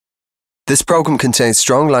This program contains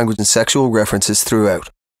strong language and sexual references throughout.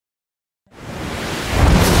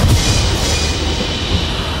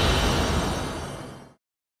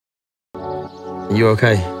 You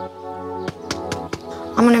okay?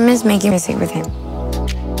 I'm gonna miss making music with him.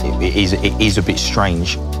 It is a bit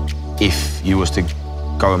strange if you was to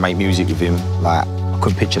go and make music with him. Like, I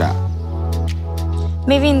couldn't picture that.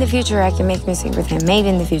 Maybe in the future I can make music with him. Maybe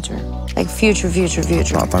in the future. Like future. I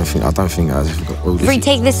don't think as if we've got all this.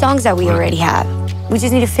 Retake the songs that we already have. We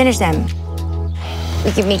just need to finish them.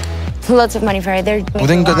 We could make lots of money for it. Well,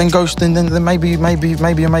 then maybe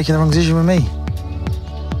you're making the wrong decision with me.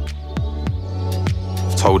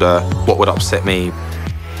 I've told her what would upset me,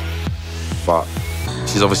 but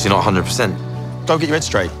she's obviously not 100%. Go get your head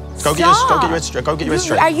straight. Go get your head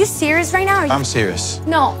straight. Are you serious right now? I'm serious.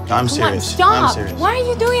 No. I'm serious. Stop. I'm serious. Why are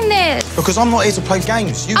you doing this? Because I'm not here to play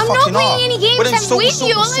games. You I'm fucking not playing are. any games. Well, I'm with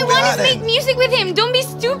you. All I want is to make music with him. Don't be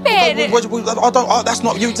stupid. That's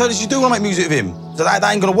not you. Tell us you do want to make music with him. So that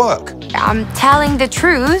ain't gonna work. I'm telling the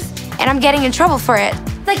truth, and I'm getting in trouble for it.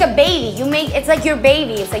 It's like a baby. It's like your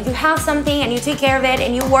baby. It's like you have something and you take care of it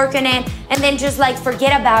and you work on it, and then just like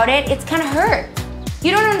forget about it. It's kind of hurt.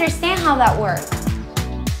 You don't understand how that works.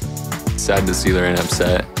 Sad to see Lorena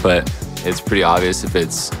upset, but it's pretty obvious if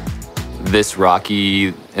it's this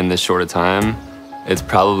rocky in this short a time, it's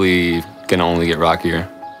probably gonna only get rockier.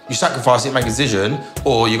 You sacrifice it, make a decision,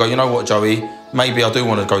 or you go, you know what, Joey, maybe I do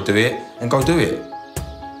want to go do it, and go do it.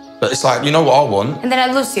 But it's like, you know what I want. And then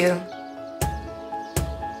I lose you.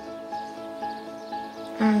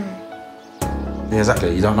 Yeah,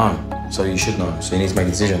 exactly, you don't know. So you should know, so you need to make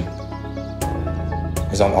a decision.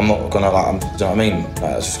 Because I'm not gonna, like, do you know what I mean?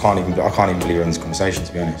 Like, I can't even believe we're in this conversation,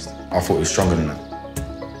 to be honest. I thought it was stronger than that.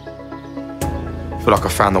 I feel like I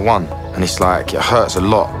found the one, and it's like, it hurts a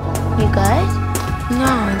lot. You good?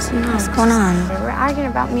 No, it's not. What's going on? We're arguing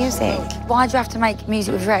about music. Why'd you have to make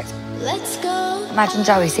music with Rex? Let's go. Imagine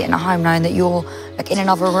Joey sitting at home knowing that you're like in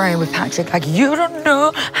another room with Patrick, like, you don't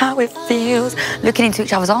know how it feels, looking into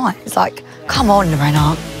each other's eyes. Like, come on,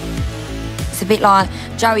 Lorena. It's a bit like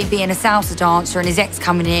Joey being a salsa dancer and his ex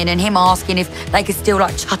coming in and him asking if they could still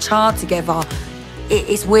like cha-cha together.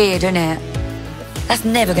 It's weird, isn't it? That's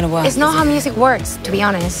never gonna work. It's not how music works, to be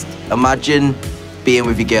honest. Imagine being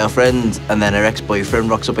with your girlfriend and then her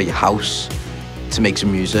ex-boyfriend rocks up at your house to make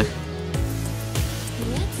some music.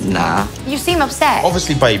 Nah. You seem upset.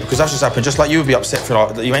 Obviously, babe, because that's just happened. Just like you would be upset for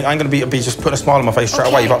like, you ain't gonna be just putting a smile on my face straight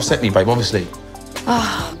away. You've upset me, babe, obviously.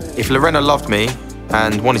 If Lorena loved me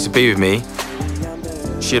and wanted to be with me,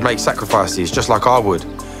 she'd make sacrifices just like I would.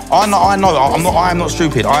 I know. I am not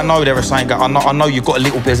stupid. I know there is something. I know you've got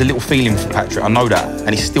there's a little feeling for Patrick. I know that,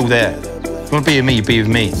 and he's still there. If you want to be with me, you be with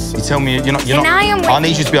me. You tell me you're not. I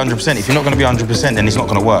need you to be 100%. If you're not going to be 100%, then it's not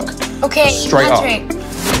going to work. Okay, straight Patrick.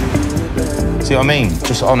 up. See what I mean?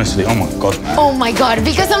 Just honestly. Oh my God. Oh my God!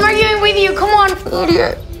 Because I'm arguing with you. Come on,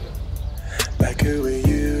 idiot.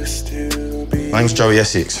 My name's Joey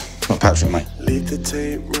Essex, not Patrick, mate. Leave the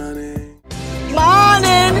tape running.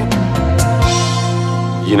 Morning.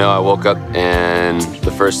 You know, I woke up and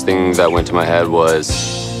the first thing that went to my head was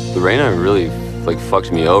Lorena really like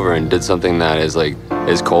fucked me over and did something that is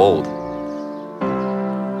cold.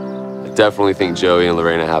 I definitely think Joey and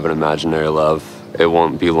Lorena have an imaginary love. It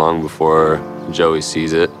won't be long before Joey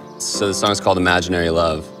sees it. So the song's called Imaginary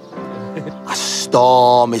Love. A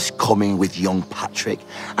storm is coming with young Patrick,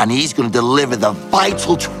 and he's going to deliver the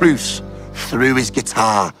vital truths through his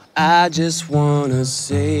guitar. I just wanna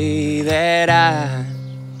say that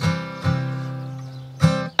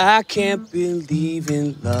I can't believe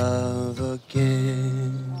in love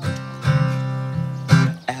again.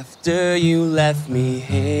 After you left me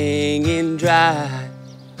hanging dry.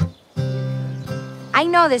 I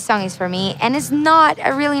know this song is for me, and it's not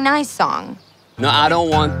a really nice song. No, I don't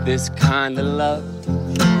want this kind of love.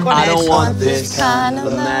 I don't want this kind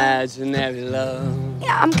of imaginary love.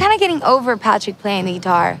 Yeah, I'm kind of getting over Patrick playing the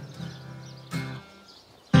guitar.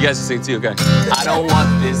 You guys can sing too, okay? I don't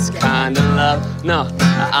want this kind of love. No,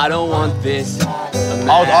 I don't want this.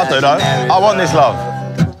 I'll do that. I want this love.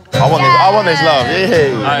 I want this love.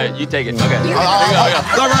 Yeah. All right, you take it. Okay.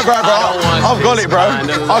 I've got it, bro.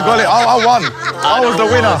 I got it. I won. I was the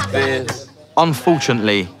winner.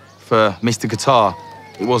 Unfortunately for Mr. Guitar,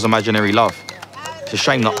 it was imaginary love. It's a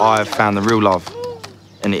shame that I've found the real love,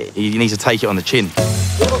 and he needs to take it on the chin.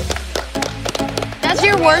 That's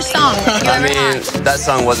your worst song you ever had. That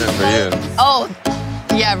song wasn't for you. Oh,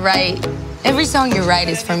 yeah, right. Every song you write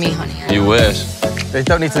is for me, honey. You wish. They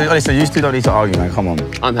don't need to, listen, you two don't need to argue, man, come on.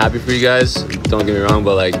 I'm happy for you guys, don't get me wrong,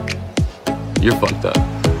 but like, you're fucked up.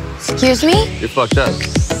 Excuse me? You're fucked up.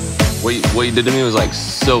 What you did to me was like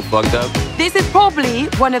so fucked up. This is probably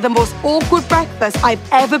one of the most awkward breakfasts I've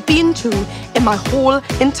ever been to in my whole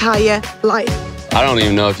entire life. I don't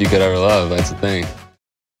even know if you could ever love, that's the thing.